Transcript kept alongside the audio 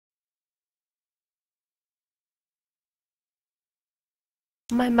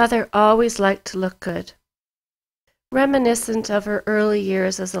My mother always liked to look good. Reminiscent of her early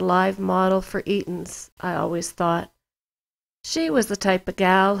years as a live model for Eaton's, I always thought. She was the type of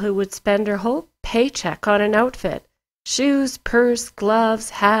gal who would spend her whole paycheck on an outfit. Shoes, purse,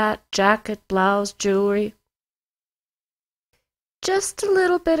 gloves, hat, jacket, blouse, jewelry. Just a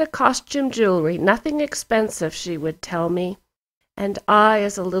little bit of costume jewelry, nothing expensive, she would tell me. And I,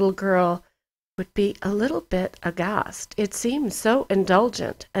 as a little girl, would be a little bit aghast. It seemed so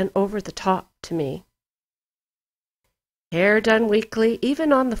indulgent and over the top to me. Hair done weekly,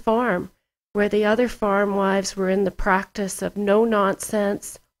 even on the farm, where the other farm wives were in the practice of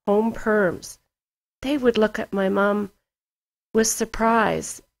no-nonsense home perms. They would look at my mum with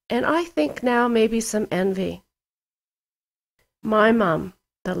surprise, and I think now maybe some envy. My mum,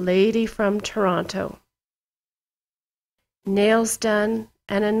 the lady from Toronto. Nails done,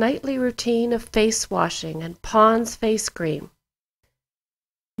 and a nightly routine of face washing and Pond's face cream.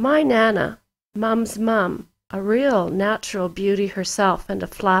 My Nana, Mum's mum, a real natural beauty herself and a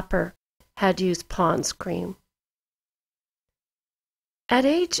flapper, had used Pond's cream. At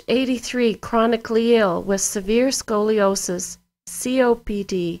age 83, chronically ill with severe scoliosis,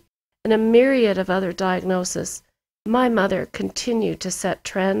 COPD, and a myriad of other diagnoses, my mother continued to set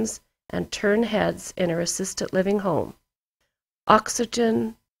trends and turn heads in her assisted living home.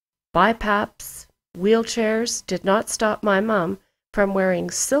 Oxygen, BiPAPs, wheelchairs did not stop my mum from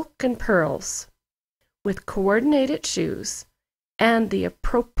wearing silk and pearls, with coordinated shoes and the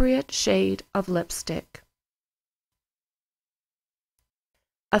appropriate shade of lipstick.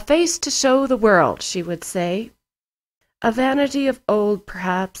 A face to show the world, she would say. A vanity of old,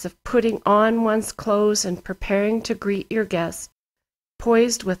 perhaps, of putting on one's clothes and preparing to greet your guest,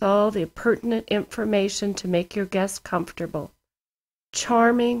 poised with all the pertinent information to make your guest comfortable.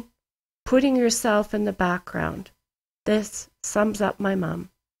 Charming, putting yourself in the background. This sums up my mum.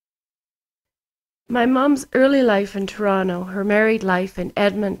 My mum's early life in Toronto, her married life in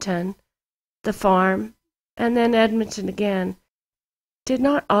Edmonton, the farm, and then Edmonton again, did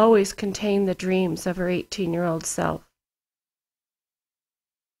not always contain the dreams of her 18-year-old self.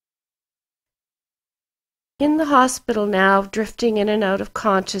 In the hospital now, drifting in and out of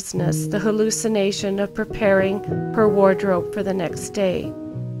consciousness, the hallucination of preparing her wardrobe for the next day.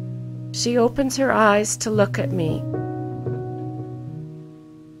 She opens her eyes to look at me.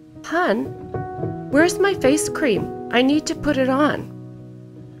 "Hun, where's my face cream? I need to put it on."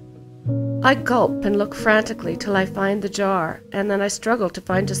 I gulp and look frantically till I find the jar, and then I struggle to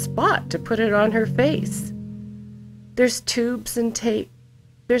find a spot to put it on her face. There's tubes and tape.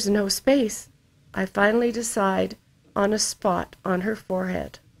 There's no space. I finally decide on a spot on her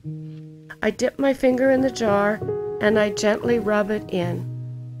forehead. I dip my finger in the jar and I gently rub it in.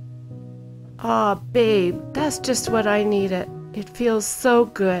 "Aw, babe, that's just what I needed. It feels so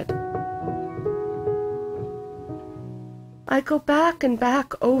good." I go back and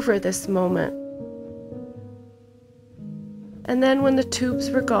back over this moment. And then when the tubes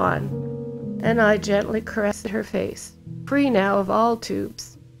were gone, and I gently caressed her face, free now of all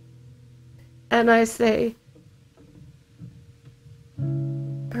tubes, and I say,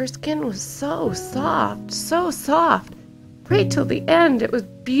 her skin was so soft, so soft. Right till the end, it was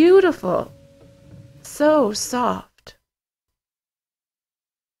beautiful. So soft.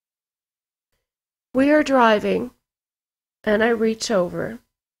 We are driving, and I reach over,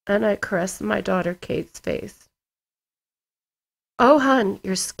 and I caress my daughter Kate's face. "Oh, hun,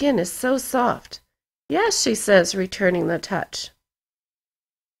 your skin is so soft." "Yes," she says, returning the touch.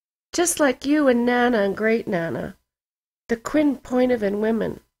 "Just like you and Nana and Great Nana, the Quinn point of in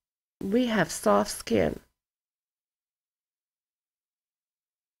women. We have soft skin."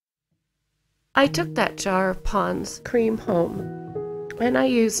 I took that jar of Pond's cream home, and I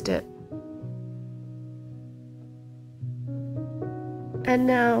used it. And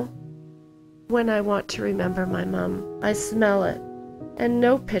now, when I want to remember my mum, I smell it, and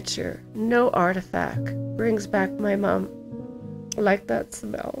no picture, no artifact brings back my mum like that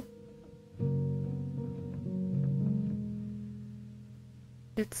smell.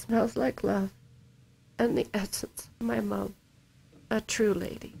 It smells like love and the essence of my mom, a true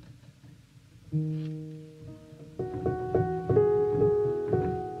lady.